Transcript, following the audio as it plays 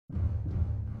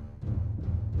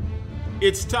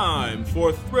It's time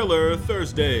for Thriller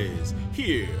Thursdays,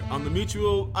 here on the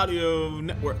Mutual Audio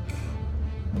Network.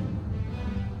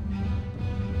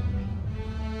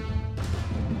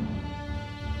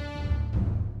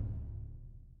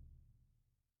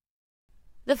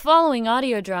 The following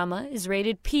audio drama is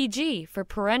rated PG for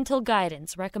parental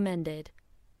guidance recommended.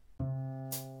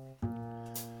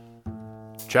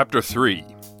 Chapter 3.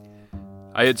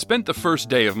 I had spent the first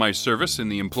day of my service in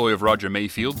the employ of Roger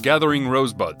Mayfield gathering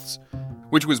rosebuds,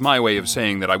 which was my way of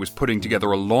saying that I was putting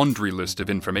together a laundry list of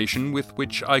information with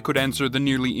which I could answer the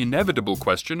nearly inevitable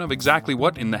question of exactly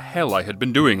what in the hell I had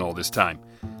been doing all this time.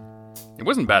 It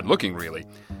wasn't bad looking, really.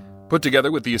 Put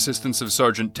together with the assistance of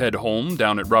Sergeant Ted Holm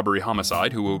down at Robbery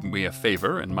Homicide, who owed me a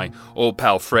favor, and my old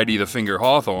pal Freddie the Finger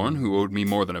Hawthorne, who owed me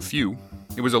more than a few.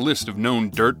 It was a list of known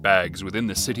dirtbags within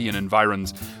the city and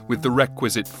environs with the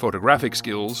requisite photographic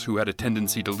skills who had a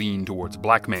tendency to lean towards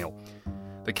blackmail.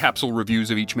 The capsule reviews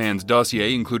of each man's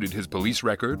dossier included his police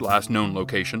record, last known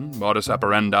location, modus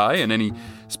operandi, and any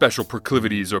special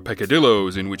proclivities or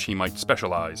peccadillos in which he might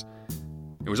specialize.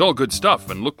 It was all good stuff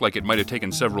and looked like it might have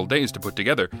taken several days to put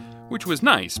together, which was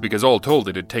nice because all told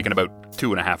it had taken about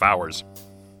 2.5 hours.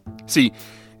 See,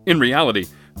 in reality,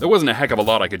 there wasn't a heck of a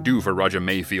lot I could do for Roger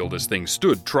Mayfield as things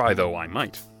stood, try though I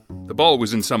might. The ball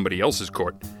was in somebody else's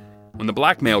court. When the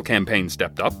blackmail campaign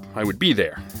stepped up, I would be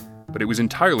there. But it was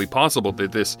entirely possible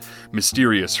that this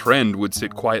mysterious friend would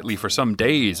sit quietly for some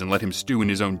days and let him stew in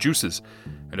his own juices,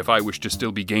 and if I wished to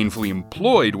still be gainfully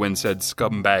employed when said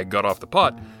scumbag got off the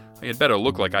pot, I had better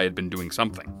look like I had been doing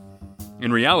something.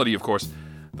 In reality, of course,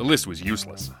 the list was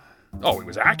useless. Oh, it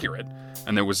was accurate,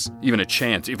 and there was even a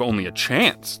chance, if only a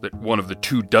chance, that one of the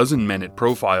 24 men it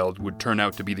profiled would turn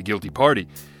out to be the guilty party.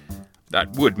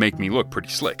 That would make me look pretty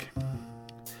slick.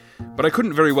 But I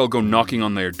couldn't very well go knocking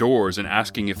on their doors and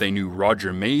asking if they knew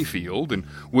Roger Mayfield, and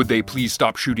would they please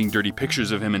stop shooting dirty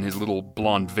pictures of him and his little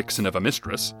blonde vixen of a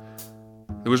mistress.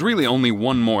 There was really only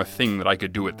one more thing that I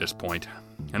could do at this point,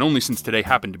 and only since today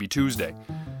happened to be Tuesday.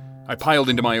 I piled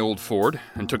into my old Ford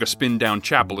and took a spin down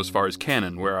Chapel as far as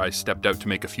Cannon, where I stepped out to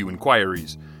make a few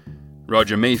inquiries.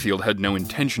 Roger Mayfield had no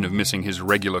intention of missing his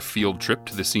regular field trip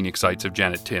to the scenic sights of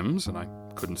Janet Timms, and I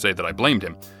couldn't say that I blamed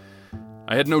him.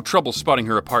 I had no trouble spotting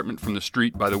her apartment from the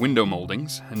street by the window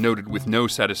moldings, and noted with no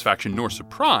satisfaction nor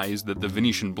surprise that the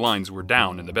Venetian blinds were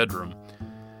down in the bedroom.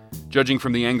 Judging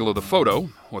from the angle of the photo,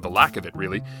 or the lack of it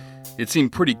really, it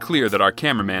seemed pretty clear that our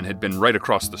cameraman had been right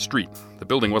across the street. The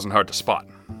building wasn't hard to spot.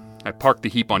 I parked the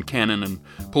heap on Cannon and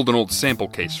pulled an old sample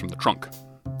case from the trunk.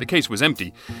 The case was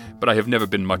empty, but I have never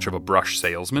been much of a brush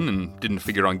salesman and didn't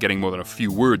figure on getting more than a few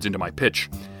words into my pitch.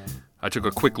 I took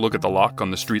a quick look at the lock on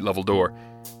the street-level door.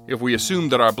 If we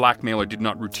assumed that our blackmailer did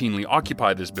not routinely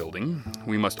occupy this building,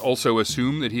 we must also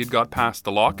assume that he had got past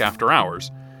the lock after hours.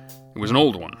 It was an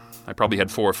old one. I probably had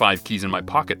 4 or 5 keys in my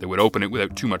pocket that would open it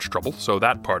without too much trouble, so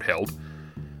that part held.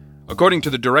 According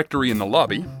to the directory in the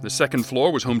lobby, the second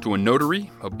floor was home to a notary,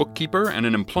 a bookkeeper, and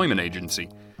an employment agency.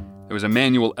 There was a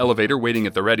manual elevator waiting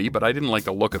at the ready, but I didn't like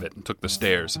the look of it and took the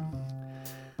stairs.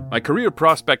 My career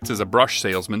prospects as a brush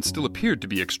salesman still appeared to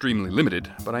be extremely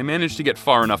limited, but I managed to get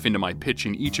far enough into my pitch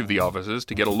in each of the offices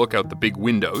to get a look out the big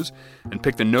windows and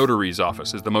pick the notary's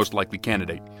office as the most likely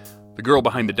candidate. The girl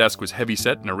behind the desk was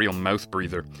heavyset and a real mouth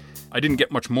breather. I didn't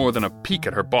get much more than a peek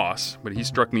at her boss, but he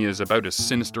struck me as about as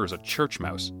sinister as a church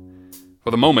mouse.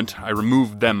 For the moment, I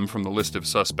removed them from the list of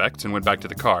suspects and went back to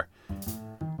the car.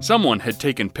 Someone had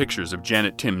taken pictures of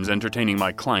Janet Timms entertaining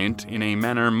my client in a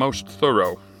manner most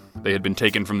thorough. They had been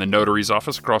taken from the notary's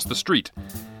office across the street.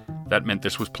 That meant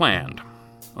this was planned.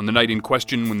 On the night in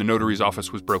question, when the notary's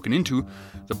office was broken into,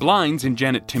 the blinds in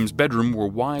Janet Timms' bedroom were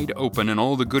wide open and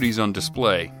all the goodies on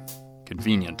display.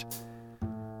 Convenient.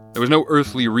 There was no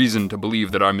earthly reason to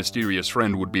believe that our mysterious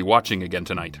friend would be watching again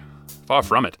tonight. Far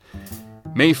from it.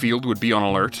 Mayfield would be on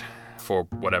alert, for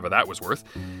whatever that was worth,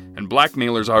 and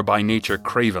blackmailers are by nature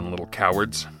craven little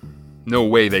cowards. No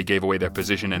way they gave away their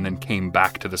position and then came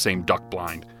back to the same duck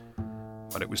blind.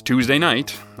 But it was Tuesday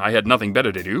night, I had nothing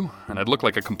better to do, and I'd look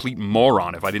like a complete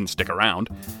moron if I didn't stick around.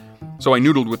 So I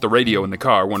noodled with the radio in the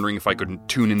car, wondering if I couldn't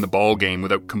tune in the ball game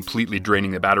without completely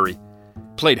draining the battery.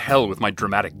 Played hell with my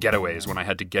dramatic getaways when I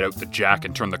had to get out the jack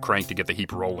and turn the crank to get the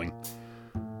heap rolling.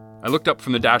 I looked up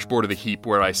from the dashboard of the heap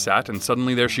where I sat, and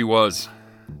suddenly there she was.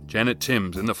 Janet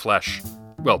Timms in the flesh.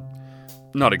 Well,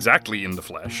 not exactly in the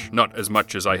flesh, not as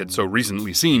much as I had so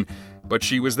recently seen, but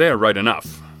she was there right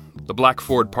enough. The black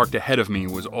Ford parked ahead of me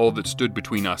was all that stood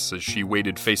between us as she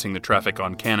waited facing the traffic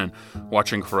on Cannon,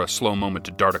 watching for a slow moment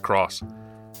to dart across.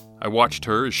 I watched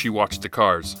her as she watched the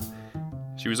cars.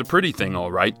 She was a pretty thing,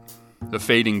 all right. The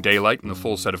fading daylight and the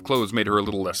full set of clothes made her a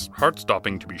little less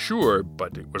heart-stopping, to be sure,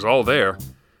 but it was all there.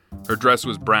 Her dress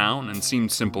was brown and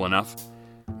seemed simple enough.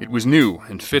 It was new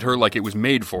and fit her like it was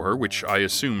made for her, which I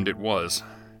assumed it was.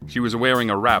 She was wearing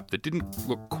a wrap that didn't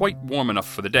look quite warm enough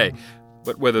for the day,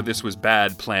 but whether this was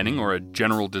bad planning or a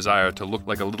general desire to look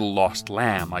like a little lost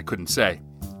lamb, I couldn't say.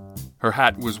 Her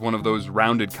hat was one of those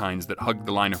rounded kinds that hugged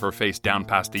the line of her face down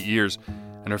past the ears,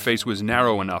 and her face was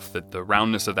narrow enough that the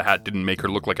roundness of the hat didn't make her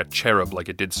look like a cherub like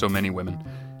it did so many women.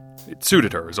 It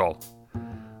suited her, is all.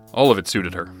 All of it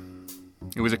suited her.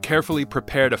 It was a carefully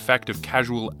prepared effect of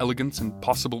casual elegance and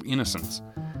possible innocence.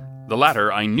 The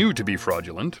latter I knew to be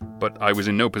fraudulent, but I was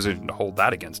in no position to hold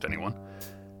that against anyone.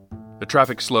 The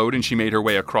traffic slowed and she made her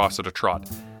way across at a trot.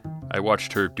 I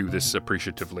watched her do this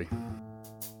appreciatively.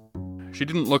 She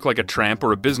didn't look like a tramp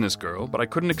or a business girl, but I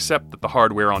couldn't accept that the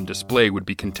hardware on display would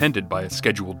be contended by a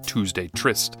scheduled Tuesday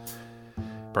tryst.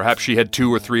 Perhaps she had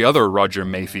 2 or 3 other Roger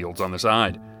Mayfields on the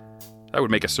side. That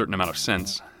would make a certain amount of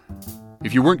sense.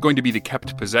 If you weren't going to be the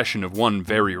kept possession of one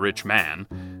very rich man,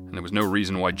 and there was no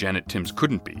reason why Janet Timms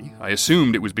couldn't be, I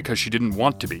assumed it was because she didn't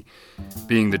want to be.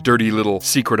 Being the dirty little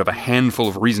secret of a handful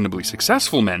of reasonably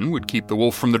successful men would keep the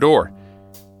wolf from the door.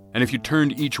 And if you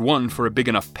turned each one for a big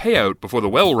enough payout before the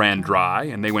well ran dry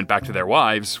and they went back to their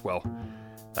wives, well,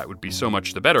 that would be so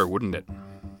much the better, wouldn't it?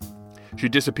 She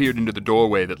disappeared into the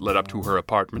doorway that led up to her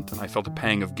apartment, and I felt a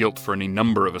pang of guilt for any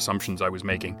number of assumptions I was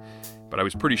making, but I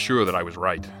was pretty sure that I was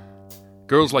right.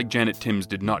 Girls like Janet Timms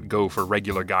did not go for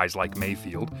regular guys like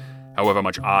Mayfield, however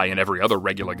much I and every other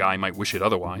regular guy might wish it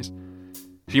otherwise.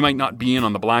 She might not be in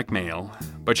on the blackmail,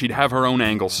 but she'd have her own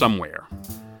angle somewhere.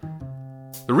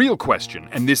 The real question,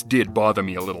 and this did bother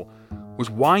me a little, was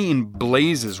why in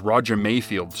blazes Roger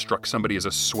Mayfield struck somebody as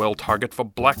a swell target for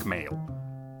blackmail.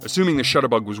 Assuming the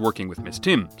Shutterbug was working with Miss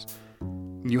Timms,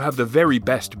 you have the very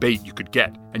best bait you could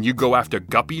get, and you go after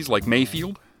guppies like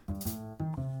Mayfield?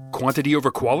 Quantity over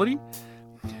quality?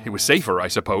 It was safer, I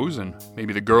suppose, and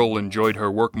maybe the girl enjoyed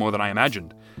her work more than I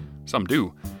imagined. Some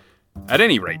do. At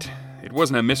any rate, it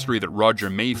wasn't a mystery that Roger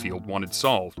Mayfield wanted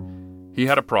solved. He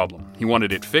had a problem. He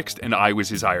wanted it fixed, and I was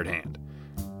his hired hand.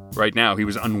 Right now, he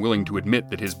was unwilling to admit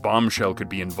that his bombshell could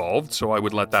be involved, so I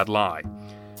would let that lie.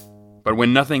 But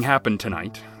when nothing happened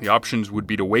tonight, the options would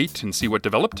be to wait and see what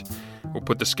developed, or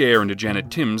put the scare into Janet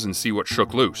Timms and see what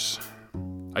shook loose.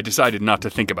 I decided not to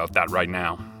think about that right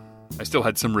now. I still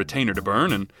had some retainer to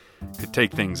burn and could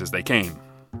take things as they came.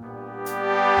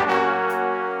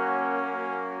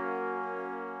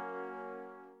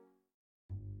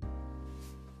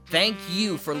 Thank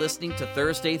you for listening to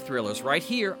Thursday Thrillers right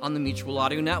here on the Mutual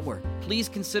Audio Network. Please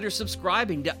consider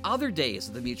subscribing to other days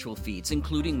of the Mutual feeds,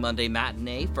 including Monday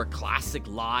Matinee for classic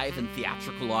live and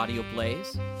theatrical audio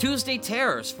plays, Tuesday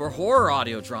Terrors for horror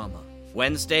audio drama,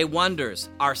 Wednesday Wonders,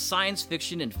 our science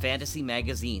fiction and fantasy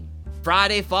magazine,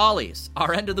 Friday Follies,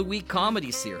 our end-of-the-week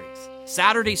comedy series,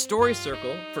 Saturday Story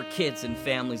Circle for kids and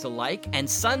families alike, and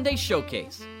Sunday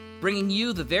Showcase, bringing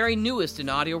you the very newest in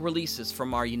audio releases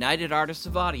from our United Artists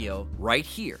of Audio right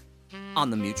here on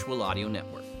the Mutual Audio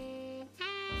Network.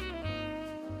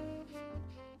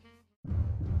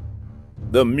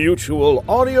 The Mutual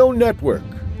Audio Network,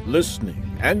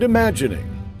 listening and imagining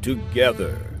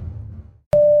together.